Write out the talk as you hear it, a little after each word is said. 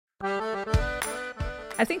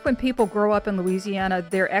I think when people grow up in Louisiana,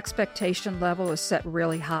 their expectation level is set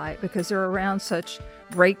really high because they're around such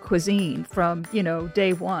great cuisine from,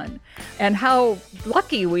 day one. And how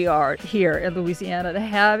lucky we are here in Louisiana to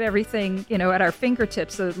have everything, at our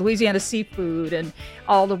fingertips, the Louisiana seafood and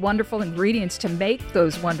all the wonderful ingredients to make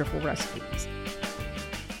those wonderful recipes.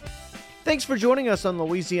 Thanks for joining us on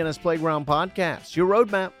Louisiana's Playground Podcast, your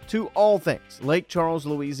roadmap to all things Lake Charles,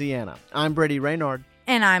 Louisiana. I'm Brady Raynard.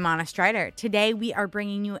 And I'm Anna Strider. Today we are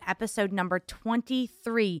bringing you episode number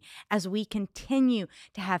 23 as we continue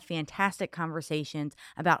to have fantastic conversations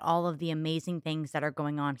about all of the amazing things that are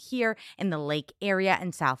going on here in the lake area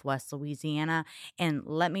in Southwest Louisiana. And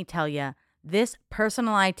let me tell you, this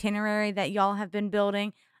personal itinerary that y'all have been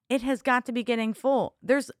building, it has got to be getting full.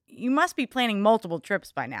 You must be planning multiple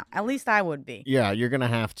trips by now. At least I would be. Yeah, you're going to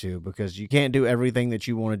have to, because you can't do everything that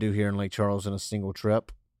you want to do here in Lake Charles in a single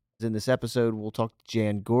trip. In this episode, we'll talk to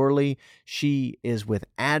Jan Gorley. She is with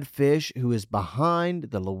Adfish, who is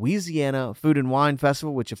behind the Louisiana Food and Wine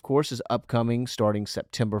Festival, which, of course, is upcoming starting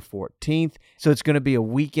September 14th. So it's going to be a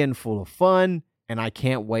weekend full of fun, and I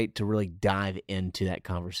can't wait to really dive into that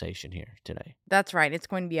conversation here today. That's right. It's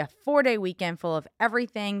going to be a 4-day weekend full of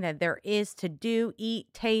everything that there is to do,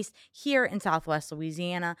 eat, taste here in Southwest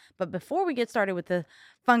Louisiana. But before we get started with the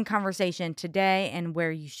fun conversation today and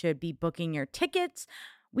where you should be booking your tickets,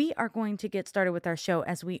 we are going to get started with our show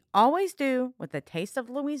as we always do with a taste of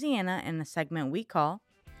Louisiana in the segment we call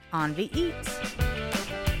Envy Eats.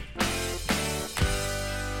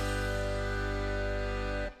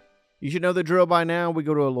 You should know the drill by now. We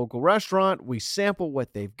go to a local restaurant, we sample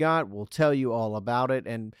what they've got, we'll tell you all about it,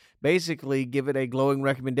 and basically give it a glowing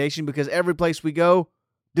recommendation, because every place we go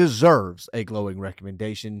deserves a glowing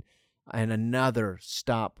recommendation. And another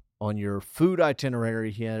stop on your food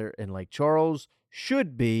itinerary here in Lake Charles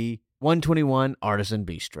should be 121 Artisan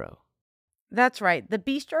Bistro. That's right. The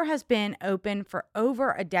bistro has been open for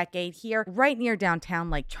over a decade here, right near downtown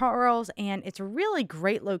Lake Charles, and it's a really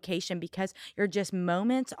great location because you're just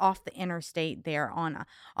moments off the interstate there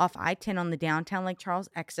off I-10 on the downtown Lake Charles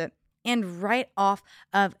exit, and right off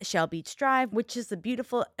of Shell Beach Drive, which is the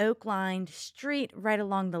beautiful oak-lined street right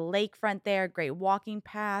along the lakefront there. Great walking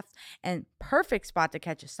paths and perfect spot to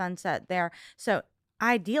catch a sunset there. So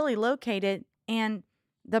ideally located and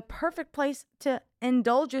the perfect place to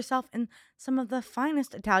indulge yourself in some of the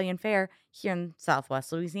finest Italian fare here in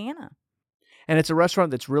Southwest Louisiana. And it's a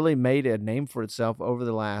restaurant that's really made a name for itself over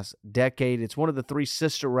the last decade. It's one of the 3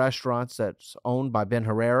 sister restaurants that's owned by Ben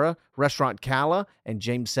Herrera, Restaurant Cala, and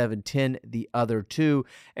James 710, the other 2.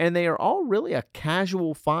 And they are all really a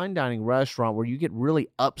casual fine dining restaurant where you get really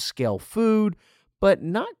upscale food, but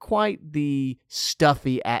not quite the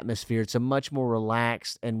stuffy atmosphere. It's a much more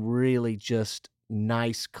relaxed and really just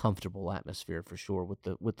nice, comfortable atmosphere for sure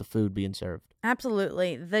with the food being served.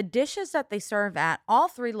 Absolutely. The dishes that they serve at all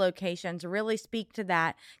 3 locations really speak to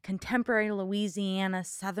that contemporary Louisiana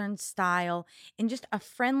Southern style in just a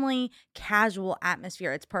friendly, casual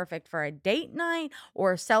atmosphere. It's perfect for a date night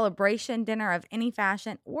or a celebration dinner of any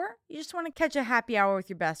fashion, or you just want to catch a happy hour with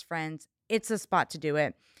your best friends. It's the spot to do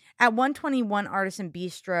it. At 121 Artisan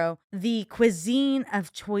Bistro, the cuisine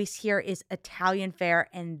of choice here is Italian fare,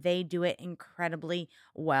 and they do it incredibly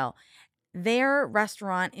well. Their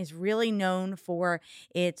restaurant is really known for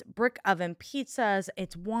its brick oven pizzas,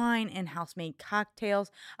 its wine and house-made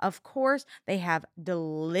cocktails. Of course, they have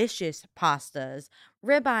delicious pastas,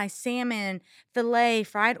 ribeye, salmon, filet,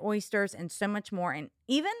 fried oysters, and so much more, and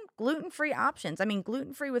even gluten-free options. I mean,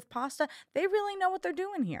 gluten-free with pasta, they really know what they're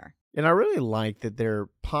doing here. And I really like that their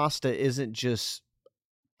pasta isn't just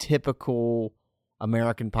typical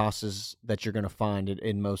American pastas that you're going to find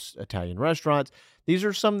in most Italian restaurants. These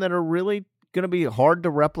are some that are really going to be hard to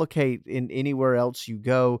replicate in anywhere else you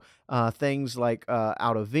go. Things like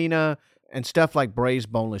Altavina and stuff like braised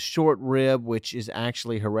boneless short rib, which is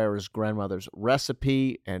actually Herrera's grandmother's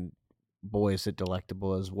recipe, and boy, is it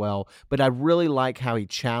delectable as well. But I really like how he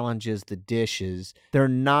challenges the dishes. They're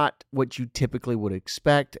not what you typically would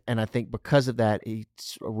expect, and I think because of that,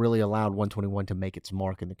 it's really allowed 121 to make its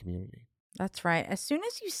mark in the community. That's right. As soon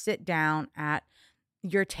as you sit down at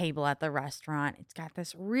your table at the restaurant, it's got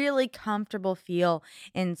this really comfortable feel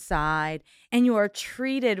inside, and you are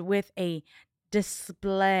treated with a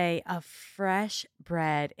display of fresh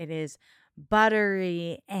bread. It is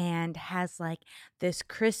buttery and has like this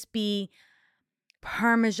crispy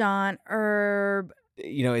Parmesan herb.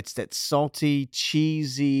 It's that salty,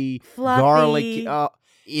 cheesy, Fluffy. garlic.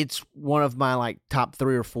 It's one of my top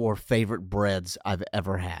 3 or 4 favorite breads I've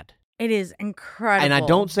ever had. It is incredible. And I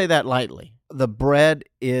don't say that lightly. The bread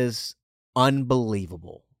is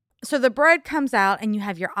unbelievable. So the bread comes out and you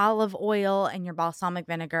have your olive oil and your balsamic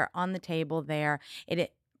vinegar on the table there.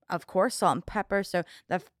 It of course, salt and pepper. So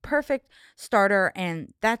the perfect starter,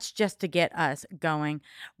 and that's just to get us going.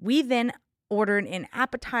 We then ordered an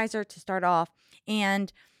appetizer to start off.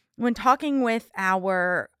 And when talking with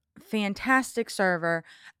our fantastic server,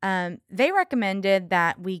 they recommended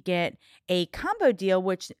that we get a combo deal,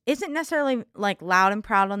 which isn't necessarily like loud and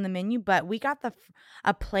proud on the menu, but we got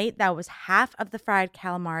a plate that was half of the fried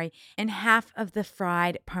calamari and half of the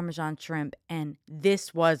fried Parmesan shrimp, and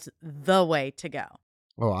this was the way to go.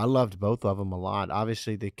 Oh, I loved both of them a lot.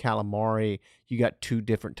 Obviously, the calamari, you got two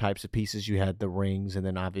different types of pieces. You had the rings, and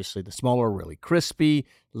then obviously the smaller, really crispy,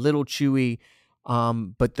 little chewy.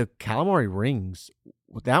 But the calamari rings,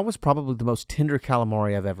 that was probably the most tender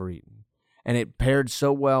calamari I've ever eaten. And it paired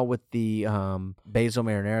so well with the basil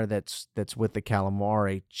marinara that's with the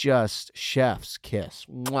calamari. Just chef's kiss.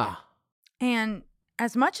 Mwah. And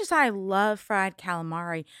as much as I love fried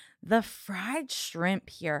calamari, the fried shrimp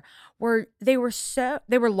here were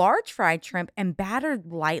large fried shrimp and battered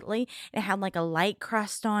lightly. It had like a light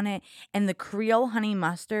crust on it, and the Creole honey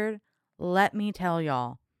mustard. Let me tell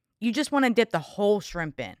y'all, you just want to dip the whole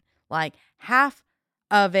shrimp in. Like half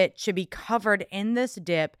of it should be covered in this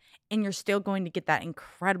dip, and you're still going to get that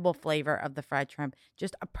incredible flavor of the fried shrimp.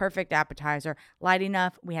 Just a perfect appetizer, light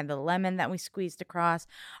enough. We had the lemon that we squeezed across,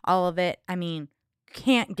 all of it. I mean,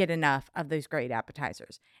 can't get enough of those great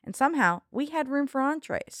appetizers. And somehow we had room for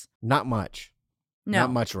entrees. Not much. No.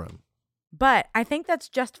 Not much room. But I think that's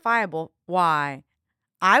justifiable why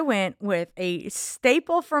I went with a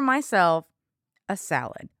staple for myself, a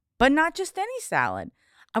salad. But not just any salad.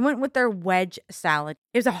 I went with their wedge salad.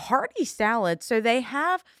 It was a hearty salad. So they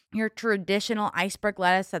have your traditional iceberg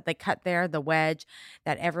lettuce that they cut there, the wedge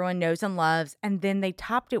that everyone knows and loves. And then they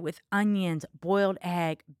topped it with onions, boiled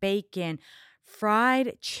egg, bacon,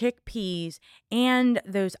 fried chickpeas, and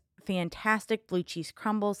those fantastic blue cheese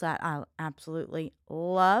crumbles that I absolutely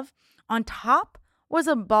love. On top was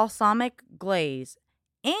a balsamic glaze.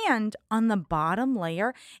 And on the bottom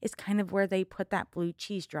layer is kind of where they put that blue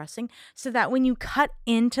cheese dressing so that when you cut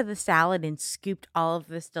into the salad and scooped all of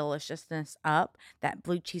this deliciousness up, that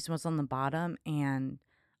blue cheese was on the bottom. And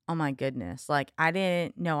oh my goodness, like I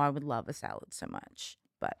didn't know I would love a salad so much,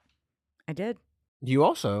 but I did. You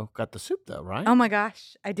also got the soup, though, right? Oh my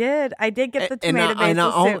gosh, I did. I did get the tomato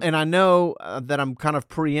basil soup. And I know that I'm kind of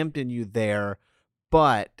preempting you there,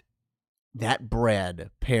 but that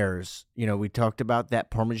bread pairs, we talked about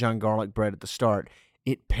that Parmesan garlic bread at the start.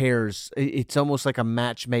 It pairs, it's almost like a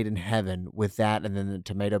match made in heaven with that, and then the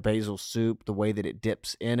tomato basil soup, the way that it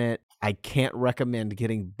dips in it. I can't recommend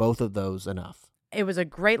getting both of those enough. It was a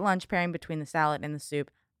great lunch pairing between the salad and the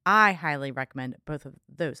soup. I highly recommend both of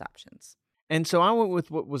those options. And so I went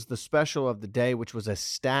with what was the special of the day, which was a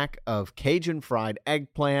stack of Cajun fried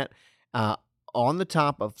eggplant on the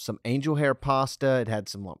top of some angel hair pasta. It had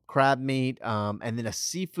some lump crab meat and then a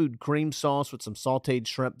seafood cream sauce with some sauteed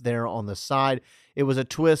shrimp there on the side. It was a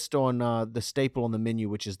twist on the staple on the menu,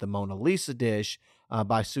 which is the Mona Lisa dish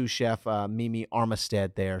by sous chef Mimi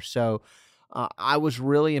Armistead there. So I was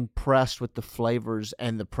really impressed with the flavors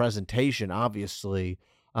and the presentation, obviously,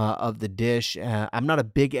 of the dish. I'm not a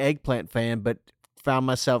big eggplant fan, but found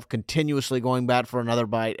myself continuously going back for another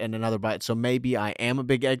bite and another bite. So maybe I am a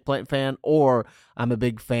big eggplant fan, or I'm a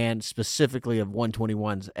big fan specifically of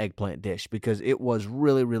 121's eggplant dish because it was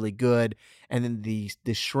really, really good. And then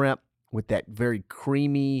the shrimp with that very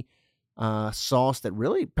creamy sauce that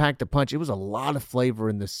really packed a punch. It was a lot of flavor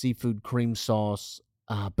in the seafood cream sauce,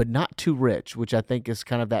 but not too rich, which I think is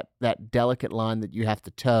kind of that delicate line that you have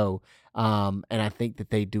to toe. And I think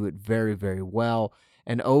that they do it very, very well.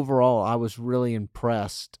 And overall, I was really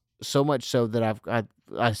impressed, so much so that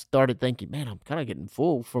I started thinking, man, I'm kind of getting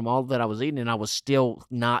full from all that I was eating, and I was still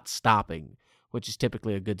not stopping, which is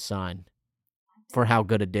typically a good sign for how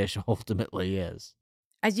good a dish ultimately is.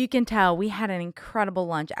 As you can tell, we had an incredible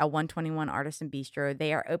lunch at 121 Artisan Bistro.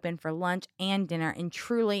 They are open for lunch and dinner, and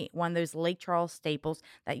truly one of those Lake Charles staples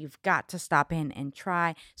that you've got to stop in and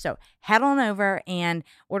try. So head on over and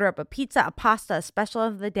order up a pizza, a pasta, a special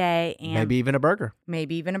of the day, and maybe even a burger.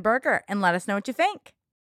 And let us know what you think.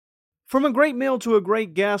 From a great meal to a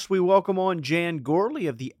great guest, we welcome on Jan Gorley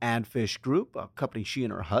of the Adfish Group, a company she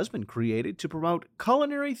and her husband created to promote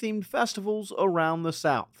culinary-themed festivals around the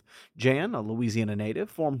South. Jan, a Louisiana native,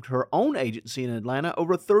 formed her own agency in Atlanta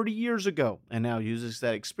over 30 years ago and now uses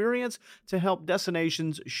that experience to help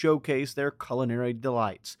destinations showcase their culinary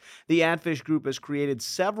delights. The Adfish Group has created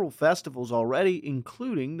several festivals already,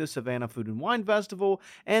 including the Savannah Food and Wine Festival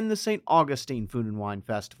and the St. Augustine Food and Wine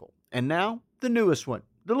Festival. And now, the newest one,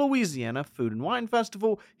 the Louisiana Food and Wine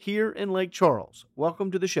Festival here in Lake Charles.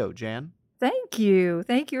 Welcome to the show, Jan. Thank you.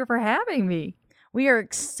 Thank you for having me. We are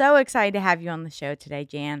so excited to have you on the show today,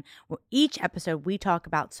 Jan. Well, each episode, we talk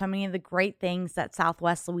about so many of the great things that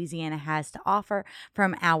Southwest Louisiana has to offer,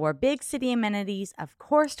 from our big city amenities, of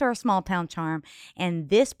course, to our small town charm. And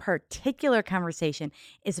this particular conversation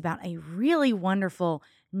is about a really wonderful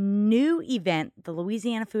new event, the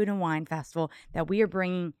Louisiana Food and Wine Festival, that we are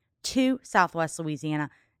bringing to Southwest Louisiana,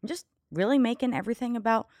 and just really making everything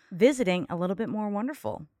about visiting a little bit more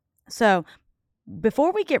wonderful. So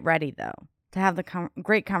before we get ready, though, to have the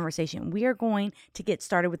great conversation, we are going to get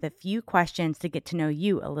started with a few questions to get to know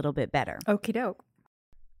you a little bit better. Okie doke.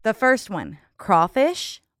 The first one,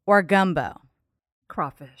 crawfish or gumbo?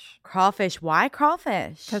 Crawfish. Crawfish. Why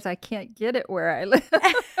crawfish? Because I can't get it where I live.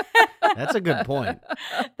 That's a good point.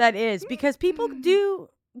 That is, because people do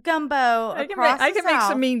gumbo across I can make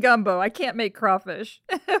some mean gumbo. I can't make crawfish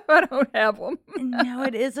if I don't have them. No,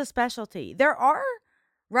 it is a specialty. There are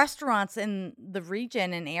restaurants in the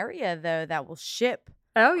region and area, though, that will ship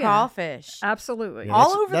crawfish. Absolutely. Yeah,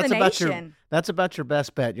 all over the nation. That's about your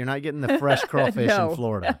best bet. You're not getting the fresh crawfish in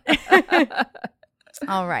Florida.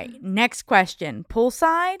 All right. Next question.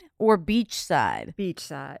 Poolside or beachside?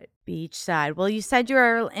 Beachside. Beachside. Well, you said you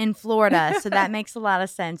were in Florida, so that makes a lot of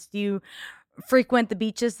sense. Do you frequent the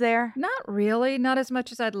beaches there? Not really. Not as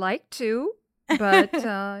much as I'd like to. But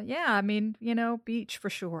yeah, I mean, beach for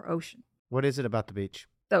sure. Ocean. What is it about the beach?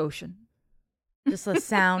 The ocean. Just the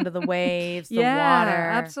sound of the waves, the yeah, water.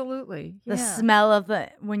 Absolutely. The smell of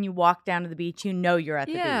when you walk down to the beach, you're at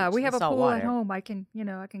the beach. Yeah, we have a pool water. at home. I can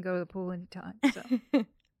go to the pool anytime. So.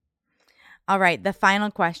 All right, the final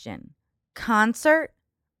question. Concert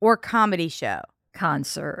or comedy show?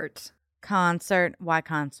 Concert. Concert. Why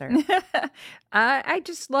concert? I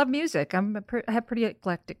just love music. I have pretty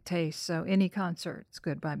eclectic taste, so any concert's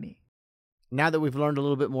good by me. Now that we've learned a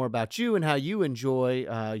little bit more about you and how you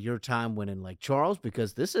enjoy your time when in Lake Charles,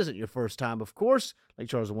 because this isn't your first time, of course, Lake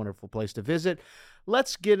Charles is a wonderful place to visit.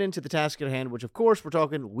 Let's get into the task at hand, which, of course, we're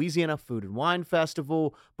talking Louisiana Food and Wine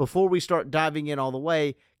Festival. Before we start diving in all the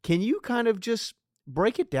way, can you kind of just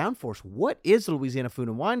break it down for us? What is the Louisiana Food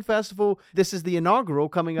and Wine Festival? This is the inaugural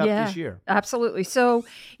coming up this year. Absolutely. So,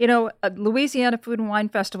 Louisiana Food and Wine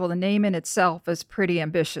Festival, the name in itself is pretty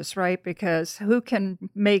ambitious, right? Because who can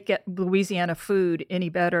make it Louisiana food any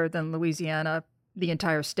better than Louisiana, the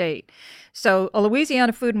entire state? So a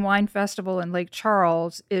Louisiana Food and Wine Festival in Lake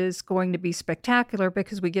Charles is going to be spectacular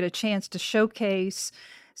because we get a chance to showcase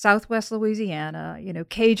Southwest Louisiana,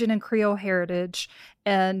 Cajun and Creole heritage.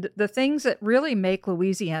 And the things that really make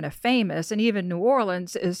Louisiana famous, and even New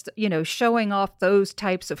Orleans, is, showing off those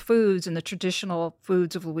types of foods and the traditional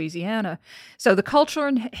foods of Louisiana. So the culture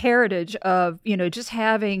and heritage of, just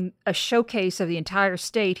having a showcase of the entire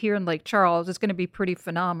state here in Lake Charles is going to be pretty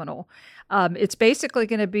phenomenal. It's basically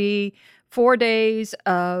going to be 4 days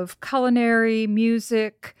of culinary,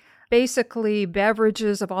 music, basically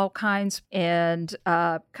beverages of all kinds, and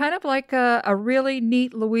kind of like a really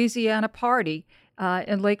neat Louisiana party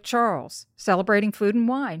in Lake Charles, celebrating food and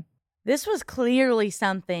wine. This was clearly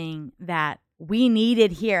something that we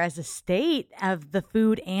needed here as a state of the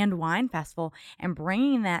Food and Wine Festival, and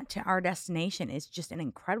bringing that to our destination is just an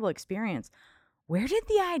incredible experience. Where did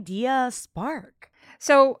the idea spark?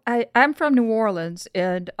 So I'm from New Orleans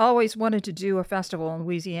and always wanted to do a festival in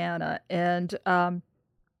Louisiana, and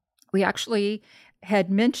we actually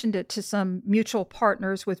had mentioned it to some mutual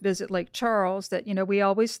partners with Visit Lake Charles that, we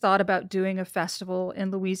always thought about doing a festival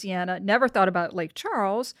in Louisiana, never thought about Lake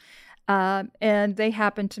Charles. And they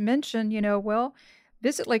happened to mention,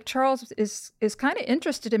 Visit Lake Charles is kind of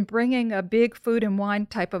interested in bringing a big food and wine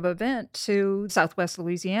type of event to Southwest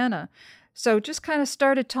Louisiana. So just kind of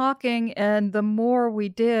started talking, and the more we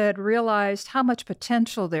did, realized how much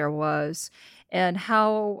potential there was, and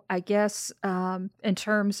how, I guess, in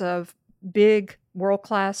terms of big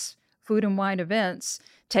world-class food and wine events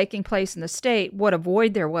taking place in the state, what a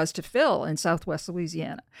void there was to fill in Southwest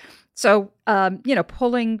Louisiana. So,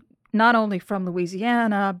 pulling not only from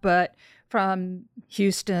Louisiana, but from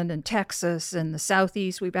Houston and Texas and the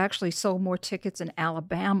Southeast. We've actually sold more tickets in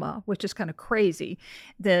Alabama, which is kind of crazy,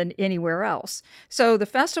 than anywhere else. So the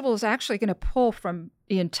festival is actually going to pull from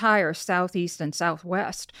the entire Southeast and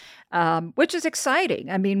Southwest, which is exciting.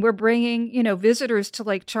 I mean, we're bringing, visitors to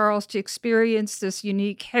Lake Charles to experience this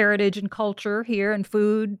unique heritage and culture here, and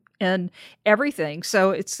food and everything.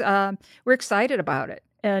 So it's we're excited about it.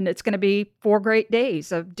 And it's going to be 4 great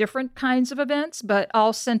days of different kinds of events, but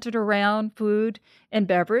all centered around food and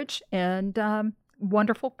beverage and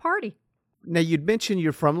wonderful party. Now, you'd mentioned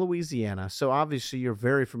you're from Louisiana, so obviously you're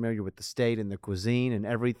very familiar with the state and the cuisine and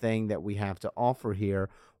everything that we have to offer here.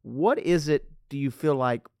 What is it, do you feel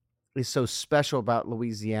like, is so special about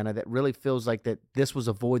Louisiana that really feels like that this was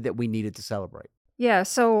a void that we needed to celebrate? Yeah,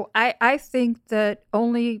 so I think that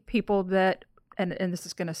only people that, and this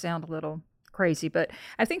is going to sound a little crazy, but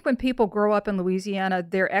I think when people grow up in Louisiana,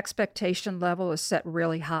 their expectation level is set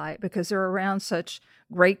really high because they're around such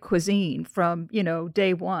great cuisine from,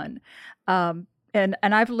 day one. And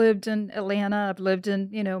I've lived in Atlanta, I've lived in,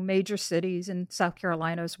 major cities in South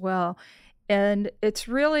Carolina as well. And it's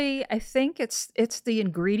really, I think it's the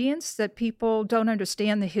ingredients that people don't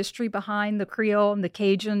understand the history behind the Creole and the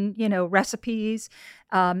Cajun, recipes.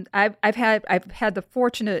 I've had the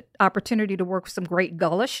fortunate opportunity to work with some great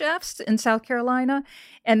Gullah chefs in South Carolina,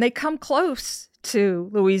 and they come close to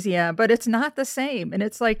Louisiana, but it's not the same. And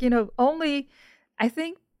it's like, only I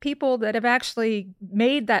think people that have actually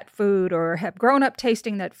made that food or have grown up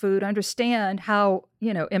tasting that food understand how,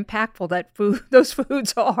 impactful those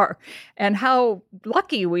foods are, and how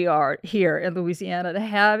lucky we are here in Louisiana to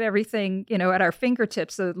have everything, at our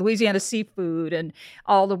fingertips, the Louisiana seafood and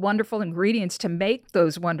all the wonderful ingredients to make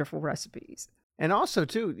those wonderful recipes. And also,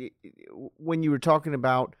 too, when you were talking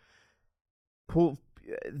about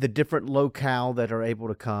the different locale that are able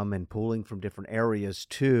to come and pooling from different areas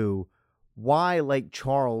too, why Lake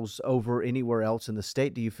Charles over anywhere else in the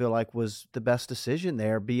state do you feel like was the best decision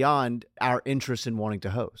there beyond our interest in wanting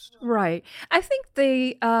to host? Right. I think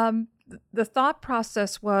the thought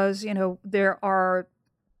process was, there are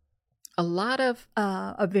a lot of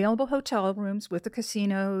available hotel rooms with the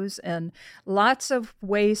casinos and lots of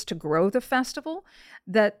ways to grow the festival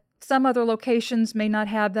that some other locations may not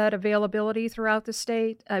have that availability throughout the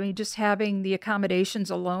state. I mean, just having the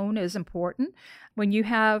accommodations alone is important. When you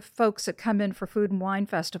have folks that come in for food and wine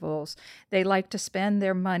festivals, they like to spend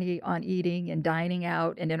their money on eating and dining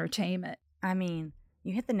out and entertainment. I mean,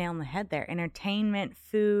 you hit the nail on the head there. Entertainment,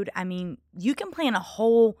 food. I mean, you can plan a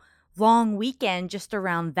whole long weekend just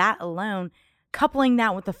around that alone. Coupling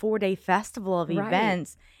that with the 4-day festival of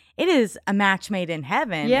events, it is a match made in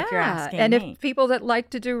heaven, if you're asking and me. if people that like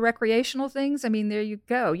to do recreational things, I mean, there you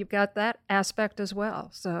go. You've got that aspect as well.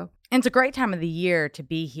 So, and it's a great time of the year to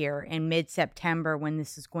be here in mid-September when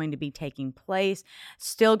this is going to be taking place.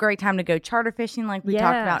 Still a great time to go charter fishing like we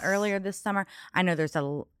talked about earlier this summer. I know there's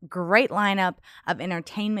a great lineup of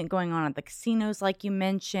entertainment going on at the casinos like you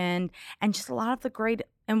mentioned, and just a lot of the great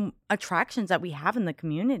attractions that we have in the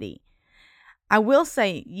community. I will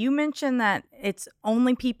say, you mentioned that it's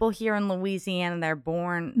only people here in Louisiana that are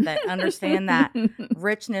born that understand that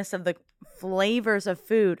richness of the flavors of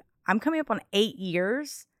food. I'm coming up on 8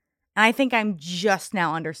 years, and I think I'm just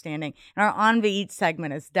now understanding. And our On the Eat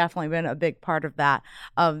segment has definitely been a big part of that,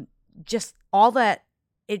 of just all that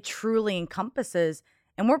it truly encompasses.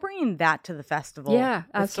 And we're bringing that to the festival. Yeah, with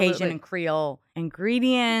absolutely. Cajun and Creole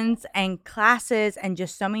ingredients and classes and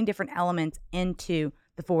just so many different elements into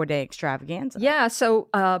the 4-day extravaganza. Yeah, so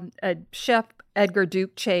Chef Edgar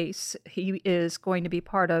Duke Chase, he is going to be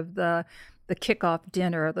part of the kickoff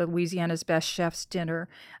dinner, the Louisiana's Best Chefs dinner.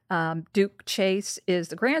 Duke Chase is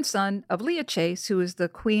the grandson of Leah Chase, who is the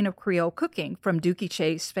queen of Creole cooking from Dookie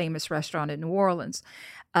Chase, famous restaurant in New Orleans.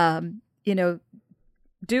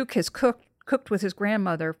 Duke has cooked with his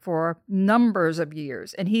grandmother for numbers of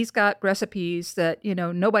years, and he's got recipes that,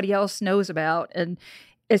 nobody else knows about, and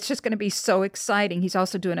it's just going to be so exciting. He's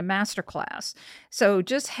also doing a master class. So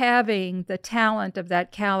just having the talent of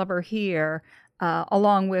that caliber here,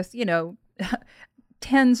 along with,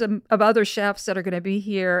 tens of other chefs that are going to be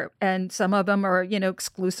here, and some of them are,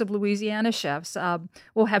 exclusive Louisiana chefs.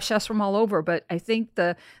 We'll have chefs from all over, but I think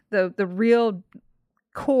the real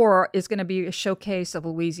core is going to be a showcase of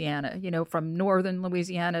Louisiana, from northern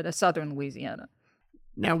Louisiana to southern Louisiana.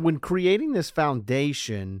 Now, when creating this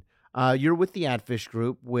foundation, you're with the Adfish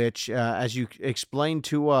Group, which, as you explained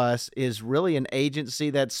to us, is really an agency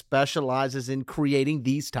that specializes in creating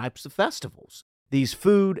these types of festivals, these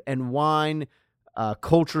food and wine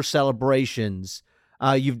culture celebrations.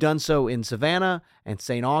 You've done so in Savannah and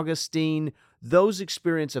St. Augustine. Those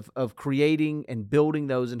experience of creating and building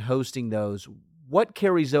those and hosting those, what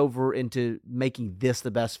carries over into making this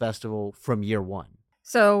the best festival from year one?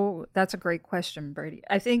 So that's a great question, Brady.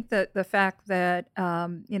 I think that the fact that, a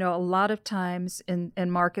lot of times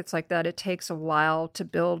in markets like that, it takes a while to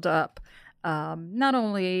build up not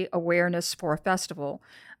only awareness for a festival,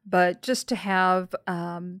 but just to have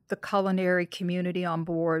the culinary community on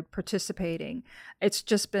board participating, it's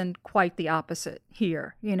just been quite the opposite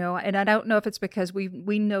here, and I don't know if it's because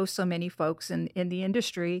we know so many folks in the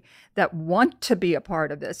industry that want to be a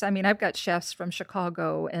part of this. I mean, I've got chefs from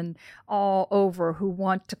Chicago and all over who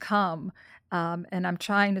want to come. And I'm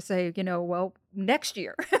trying to say, well, next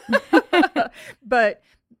year. But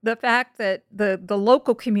the fact that the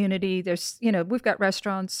local community, there's, we've got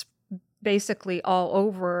restaurants basically all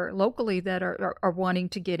over locally that are wanting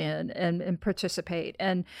to get in and participate.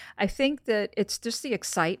 And I think that it's just the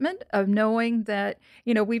excitement of knowing that,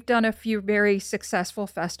 we've done a few very successful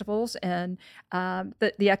festivals, and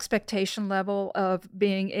the expectation level of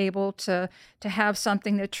being able to have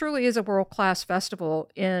something that truly is a world-class festival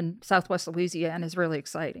in Southwest Louisiana is really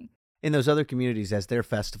exciting. In those other communities, as their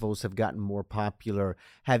festivals have gotten more popular,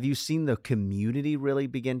 have you seen the community really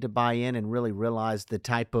begin to buy in and really realize the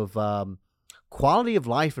type of quality of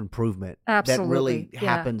life improvement that really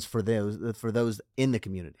happens for those in the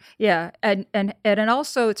community? Yeah, and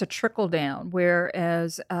also it's a trickle down.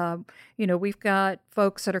 Whereas we've got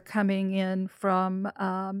folks that are coming in from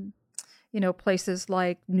places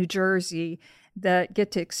like New Jersey that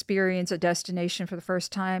get to experience a destination for the first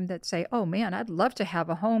time that say, oh man, I'd love to have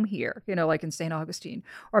a home here, like in St. Augustine,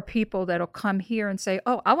 or people that'll come here and say,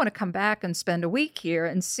 oh, I want to come back and spend a week here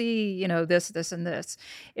and see, this, and this.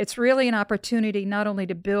 It's really an opportunity not only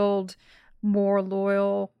to build more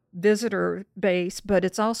loyal visitor base, but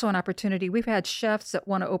it's also an opportunity. We've had chefs that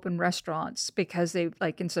want to open restaurants because they,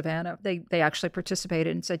 like in Savannah, they actually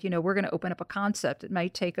participated and said, we're going to open up a concept. It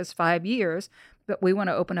might take us 5 years, but we want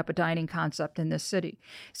to open up a dining concept in this city.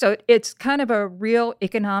 So it's kind of a real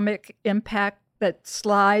economic impact that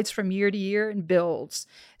slides from year to year and builds.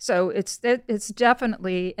 So it's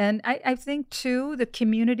definitely, and I think too, the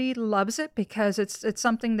community loves it because it's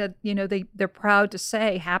something that, they're proud to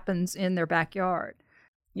say happens in their backyard.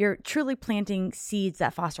 You're truly planting seeds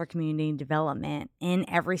that foster community development in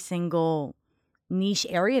every single niche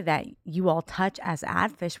area that you all touch as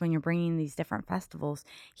Adfish when you're bringing these different festivals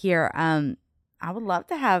here. I would love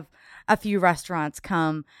to have a few restaurants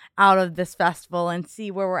come out of this festival and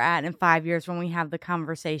see where we're at in 5 years when we have the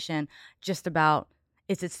conversation just about,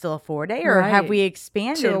 is it still a 4-day or have we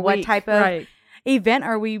expanded? What type of event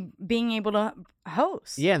are we being able to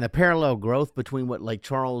host? Yeah, and the parallel growth between what Lake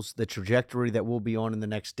Charles, the trajectory that we'll be on in the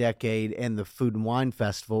next decade, and the Food and Wine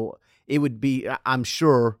Festival, it would be, I'm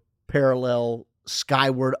sure, parallel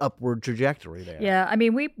skyward, upward trajectory there. Yeah, I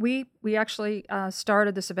mean, we actually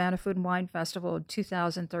started the Savannah Food and Wine Festival in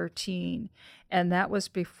 2013, and that was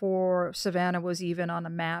before Savannah was even on the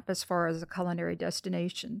map as far as a culinary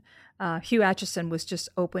destination. Hugh Atchison was just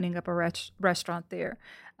opening up a restaurant there.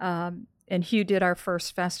 And Hugh did our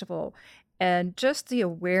first festival. And just the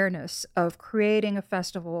awareness of creating a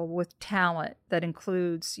festival with talent that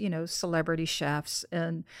includes, celebrity chefs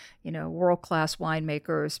and, world-class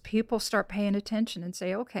winemakers, people start paying attention and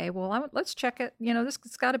say, okay, well, let's check it. This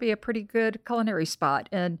has got to be a pretty good culinary spot.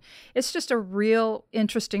 And it's just a real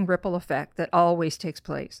interesting ripple effect that always takes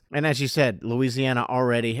place. And as you said, Louisiana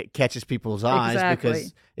already catches people's eyes. Exactly.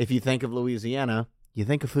 Because if you think of Louisiana, you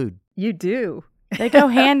think of food. You do. They go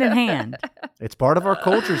hand in hand. It's part of our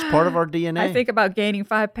culture. It's part of our DNA. I think about gaining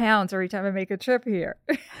 5 pounds every time I make a trip here.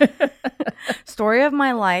 Story of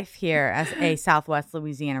my life here as a Southwest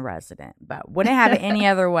Louisiana resident, but wouldn't have it any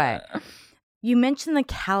other way. You mentioned the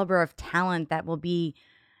caliber of talent that will be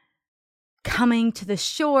coming to the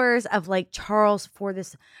shores of Lake Charles for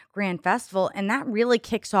this grand festival, and that really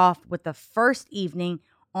kicks off with the first evening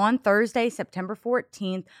on Thursday, September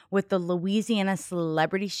 14th, with the Louisiana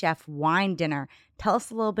Celebrity Chef Wine Dinner. Tell us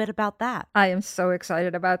a little bit about that. I am so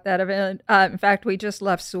excited about that event. In fact, we just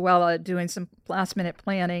left Suella doing some last-minute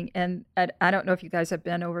planning, and I don't know if you guys have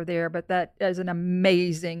been over there, but that is an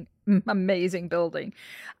amazing, amazing building.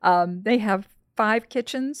 They have 5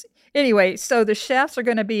 kitchens. Anyway, so the chefs are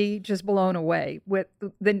going to be just blown away with,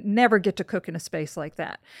 they never get to cook in a space like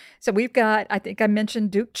that. So we've got, I think I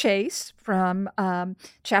mentioned Duke Chase from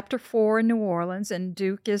Chapter 4 in New Orleans, and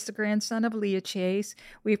Duke is the grandson of Leah Chase.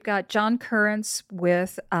 We've got John Currents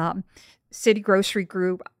with City Grocery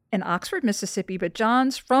Group in Oxford, Mississippi, but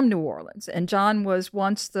John's from New Orleans, and John was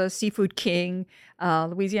once the seafood king,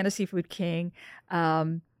 Louisiana seafood king.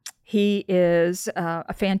 He is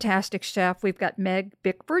a fantastic chef. We've got Meg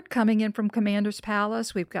Bickford coming in from Commander's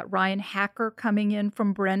Palace. We've got Ryan Hacker coming in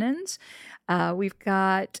from Brennan's. We've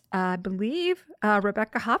got, I believe,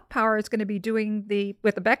 Rebecca Hoffpower is going to be doing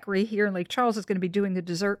with the Beckery here in Lake Charles, is going to be doing the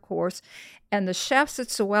dessert course. And the chefs at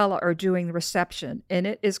Sewella are doing the reception. And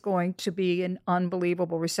it is going to be an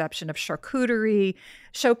unbelievable reception of charcuterie,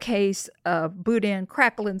 showcase of boudin,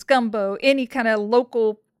 cracklins, gumbo, any kind of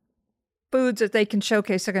local foods that they can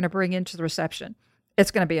showcase they're going to bring into the reception.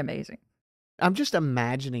 It's going to be amazing. I'm just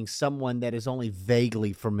imagining someone that is only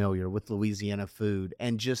vaguely familiar with Louisiana food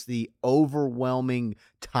and just the overwhelming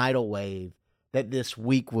tidal wave that this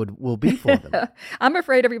week will be for them. I'm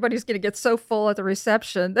afraid everybody's going to get so full at the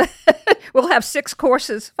reception that we'll have 6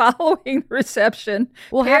 courses following the reception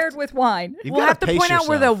paired with wine. We'll have to point out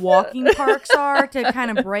where the walking parks are to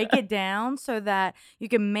kind of break it down so that you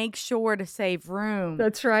can make sure to save room.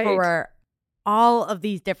 That's right. For all of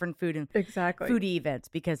these different food events,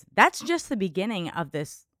 because that's just the beginning of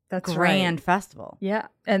this grand festival. Yeah.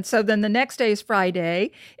 And so then the next day is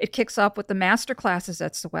Friday. It kicks off with the master classes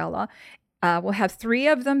at Sewella. We'll have 3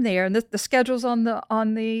 of them there, and the schedule's on the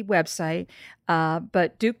website.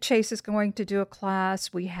 But Duke Chase is going to do a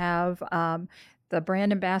class. We have the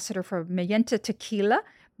brand ambassador for Mayenta Tequila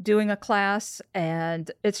doing a class, and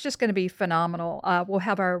it's just going to be phenomenal. We'll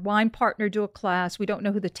have our wine partner do a class. We don't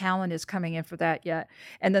know who the talent is coming in for that yet.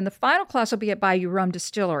 And then the final class will be at Bayou Rum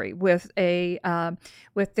Distillery with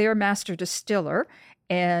their master distiller,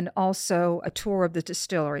 and also a tour of the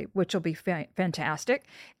distillery, which will be fantastic.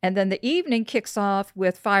 And then the evening kicks off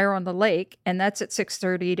with Fire on the Lake, and that's at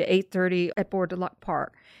 6:30 to 8:30 at Bois de Luc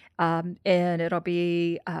Park. And it'll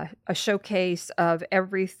be a showcase of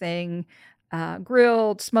everything,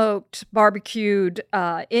 grilled, smoked, barbecued,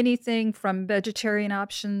 anything from vegetarian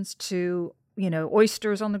options to,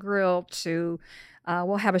 oysters on the grill to,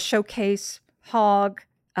 we'll have a showcase hog.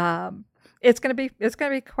 It's going to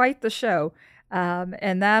be quite the show.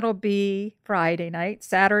 And that'll be Friday night.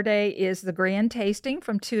 Saturday is the grand tasting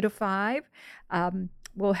from 2 to 5.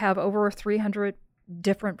 We'll have over 300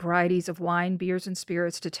 different varieties of wine, beers, and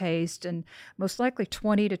spirits to taste, and most likely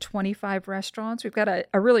 20 to 25 restaurants. We've got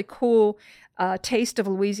a really cool Taste of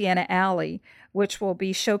Louisiana alley, which will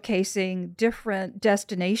be showcasing different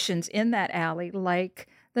destinations in that alley, like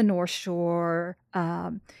the North Shore,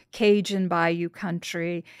 Cajun Bayou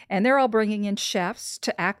Country, and they're all bringing in chefs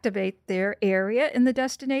to activate their area in the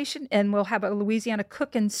destination, and we'll have a Louisiana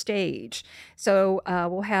cooking stage. So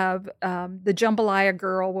we'll have the Jambalaya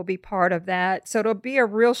Girl will be part of that. So it'll be a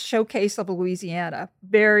real showcase of Louisiana.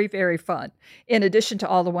 Very, very fun. In addition to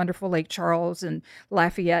all the wonderful Lake Charles and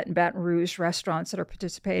Lafayette and Baton Rouge restaurants that are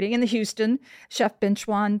participating. In the Houston, Chef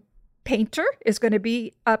Benchuan Painter is going to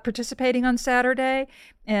be participating on Saturday,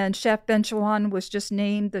 and Chef Benchuan was just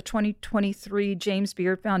named the 2023 James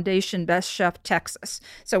Beard Foundation Best Chef Texas.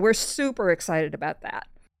 So we're super excited about that.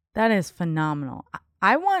 That is phenomenal.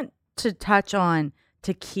 I want to touch on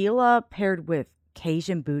tequila paired with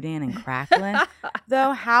Cajun boudin and cracklin.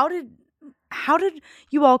 Though, how did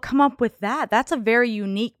you all come up with that? That's a very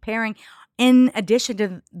unique pairing, in addition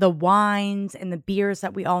to the wines and the beers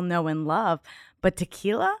that we all know and love. But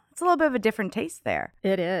tequila, it's a little bit of a different taste there.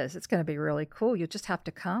 It is. It's going to be really cool. You just have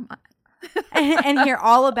to come. and hear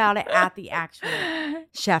all about it at the actual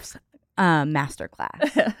chef's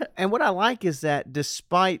masterclass. And what I like is that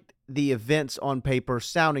despite the events on paper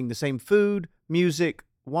sounding the same, food, music,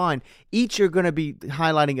 wine, each are going to be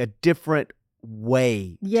highlighting a different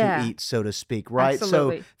way to eat, so to speak, right?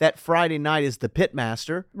 Absolutely. So that Friday night is the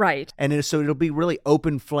pitmaster, right? And so it'll be really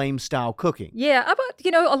open flame style cooking. Yeah, but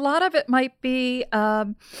a lot of it might be,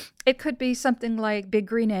 it could be something like big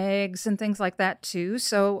green eggs and things like that too.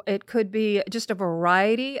 So it could be just a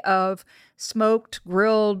variety of smoked,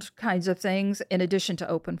 grilled kinds of things in addition to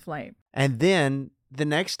open flame. And then the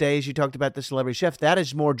next day, as you talked about the celebrity chef, that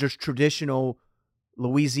is more just traditional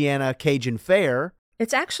Louisiana Cajun fare.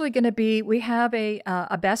 It's actually going to be, we have a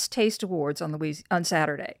Best Taste Awards on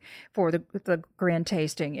Saturday for the grand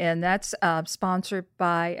tasting, and that's sponsored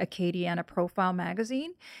by Acadiana Profile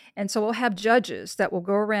Magazine. And so we'll have judges that will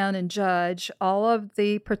go around and judge all of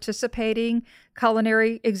the participating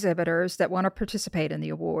culinary exhibitors that want to participate in the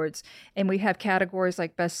awards. And we have categories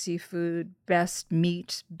like best seafood, best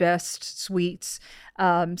meat, best sweets.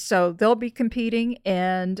 So they'll be competing,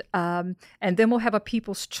 and then we'll have a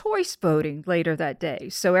People's Choice voting later that day.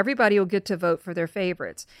 So everybody will get to vote for their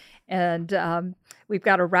favorites. And we've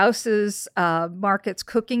got a Rouse's Markets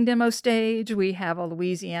cooking demo stage. We have a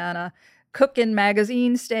Louisiana Cookin'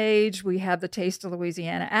 magazine stage. We have the Taste of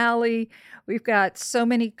Louisiana Alley. We've got so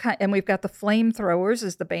many, and we've got the Flamethrowers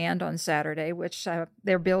as the band on Saturday, which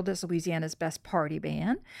they're billed as Louisiana's best party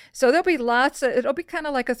band. So there'll be it'll be kind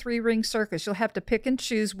of like a 3-ring circus. You'll have to pick and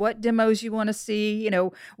choose what demos you want to see,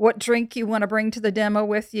 what drink you want to bring to the demo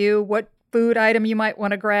with you, what food item you might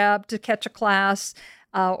want to grab to catch a class,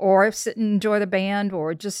 or sit and enjoy the band,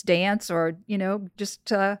 or just dance, or,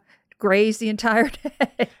 just graze the entire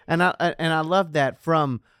day. And I love that,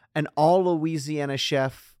 from an all Louisiana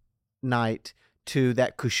chef night to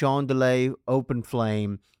that Cochon de lait open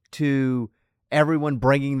flame to everyone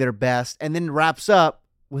bringing their best, and then wraps up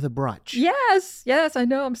with a brunch. Yes, I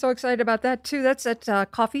know. I'm so excited about that too. That's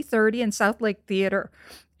at Coffee 30 in South Lake Theater.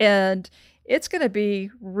 And it's going to be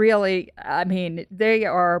really, they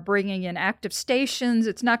are bringing in active stations.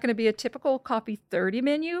 It's not going to be a typical Coffee 30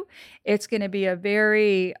 menu. It's going to be a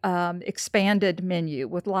very expanded menu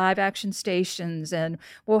with live action stations. And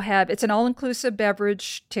it's an all-inclusive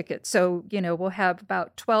beverage ticket. So, we'll have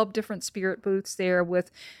about 12 different spirit booths there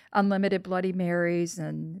with unlimited Bloody Marys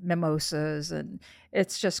and mimosas. And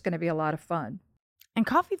it's just going to be a lot of fun. And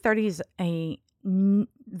Coffee 30 is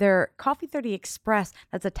their Coffee 30 Express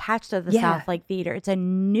that's attached to the South Lake Theater. It's a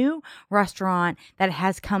new restaurant that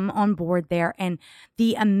has come on board there, and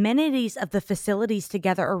the amenities of the facilities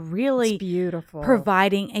together are really beautiful,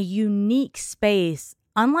 providing a unique space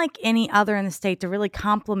unlike any other in the state to really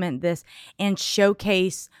complement this and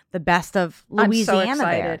showcase the best of Louisiana. I'm so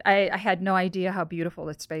excited. There. I had no idea how beautiful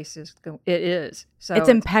that space is. It is. So it's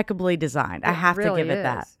impeccably designed. I have to give it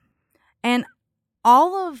that. And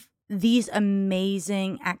all of these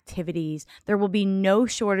amazing activities, there will be no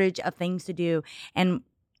shortage of things to do and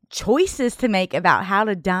choices to make about how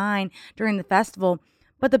to dine during the festival.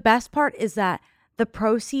 But the best part is that the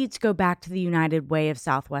proceeds go back to the United Way of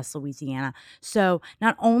Southwest Louisiana. So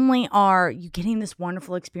not only are you getting this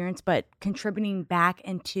wonderful experience, but contributing back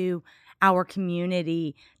into our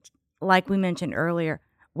community, like we mentioned earlier,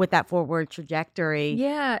 with that forward trajectory.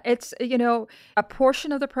 Yeah, it's, a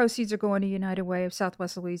portion of the proceeds are going to United Way of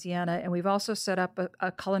Southwest Louisiana, and we've also set up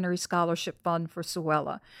a culinary scholarship fund for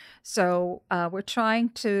Suella. So we're trying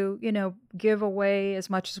to, give away as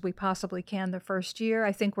much as we possibly can the first year.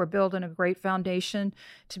 I think we're building a great foundation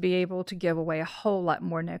to be able to give away a whole lot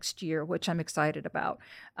more next year, which I'm excited about.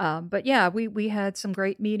 But yeah, we had some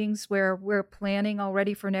great meetings where we're planning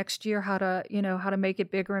already for next year how to make it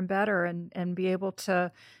bigger and better and be able to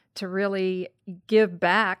really give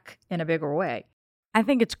back in a bigger way. I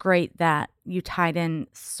think it's great that you tied in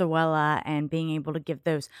Suella and being able to give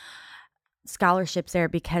those scholarships there,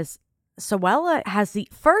 because Suella has the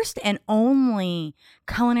first and only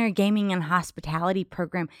culinary gaming and hospitality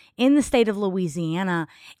program in the state of Louisiana,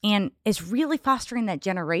 and is really fostering that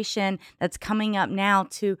generation that's coming up now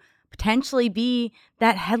to potentially be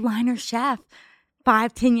that headliner chef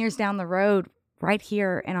 5-10 years down the road right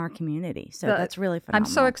here in our community. So that's really phenomenal.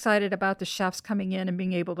 I'm so excited about the chefs coming in and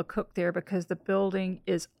being able to cook there, because the building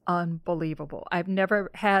is unbelievable. I've never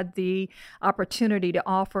had the opportunity to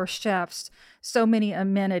offer chefs so many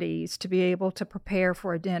amenities to be able to prepare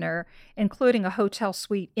for a dinner, including a hotel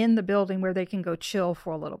suite in the building where they can go chill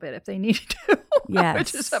for a little bit if they need to, yes.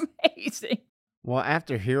 Which is amazing. Well,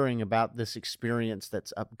 after hearing about this experience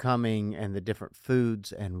that's upcoming and the different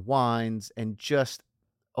foods and wines and just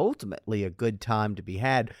ultimately a good time to be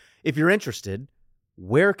had, if you're interested,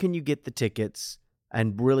 where can you get the tickets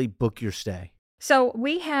and really book your stay? So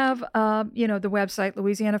we have, the website,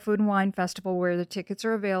 Louisiana Food and Wine Festival, where the tickets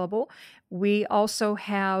are available. We also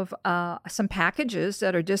have some packages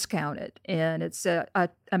that are discounted, and it's a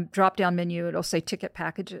drop-down menu. It'll say ticket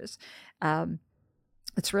packages.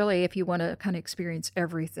 It's really, if you want to kind of experience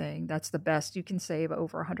everything, that's the best. You can save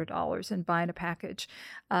over $100 in buying a package.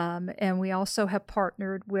 And we also have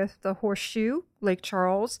partnered with the Horseshoe, Lake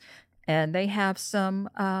Charles, and they have some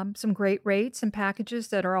great rates and packages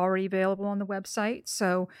that are already available on the website.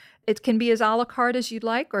 So it can be as a la carte as you'd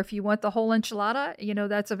like, or if you want the whole enchilada,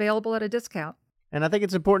 that's available at a discount. And I think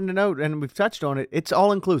it's important to note, and we've touched on it, it's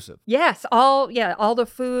all inclusive. Yes, all the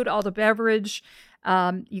food, all the beverage.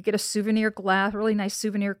 You get a souvenir glass, really nice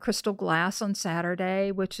souvenir crystal glass on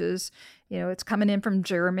Saturday, which is, it's coming in from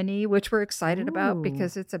Germany, which we're excited about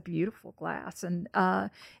because it's a beautiful glass. And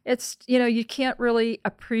it's, you can't really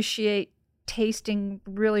appreciate tasting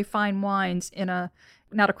really fine wines in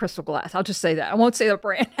not a crystal glass. I'll just say that. I won't say the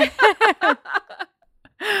brand.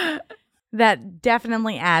 That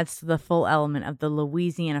definitely adds to the full element of the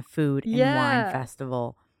Louisiana Food and Wine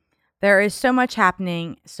Festival. There is so much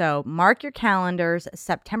happening, so mark your calendars,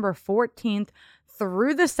 September 14th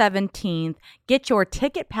through the 17th. Get your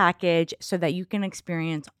ticket package so that you can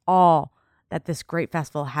experience all that this great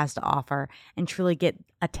festival has to offer and truly get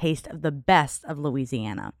a taste of the best of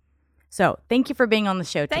Louisiana. So thank you for being on the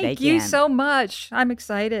show today, Jan. Thank you so much. I'm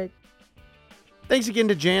excited. Thanks again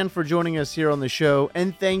to Jan for joining us here on the show,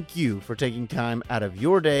 and thank you for taking time out of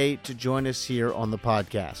your day to join us here on the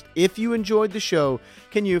podcast. If you enjoyed the show,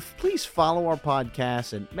 can you please follow our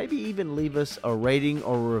podcast and maybe even leave us a rating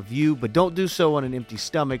or a review, but don't do so on an empty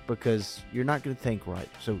stomach because you're not going to think right.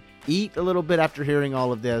 So eat a little bit after hearing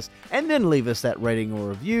all of this, and then leave us that rating or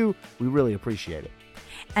review. We really appreciate it.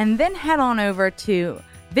 And then head on over to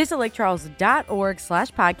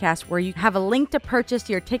visitLakeCharles.org/podcast, where you have a link to purchase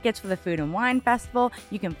your tickets for the Food and Wine Festival.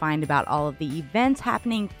 You can find about all of the events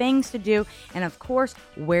happening, things to do, and of course,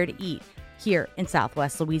 where to eat here in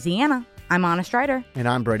Southwest Louisiana. I'm Anna Strider. And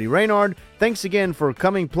I'm Brady Raynard. Thanks again for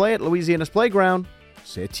coming play at Louisiana's Playground.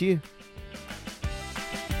 C'est you.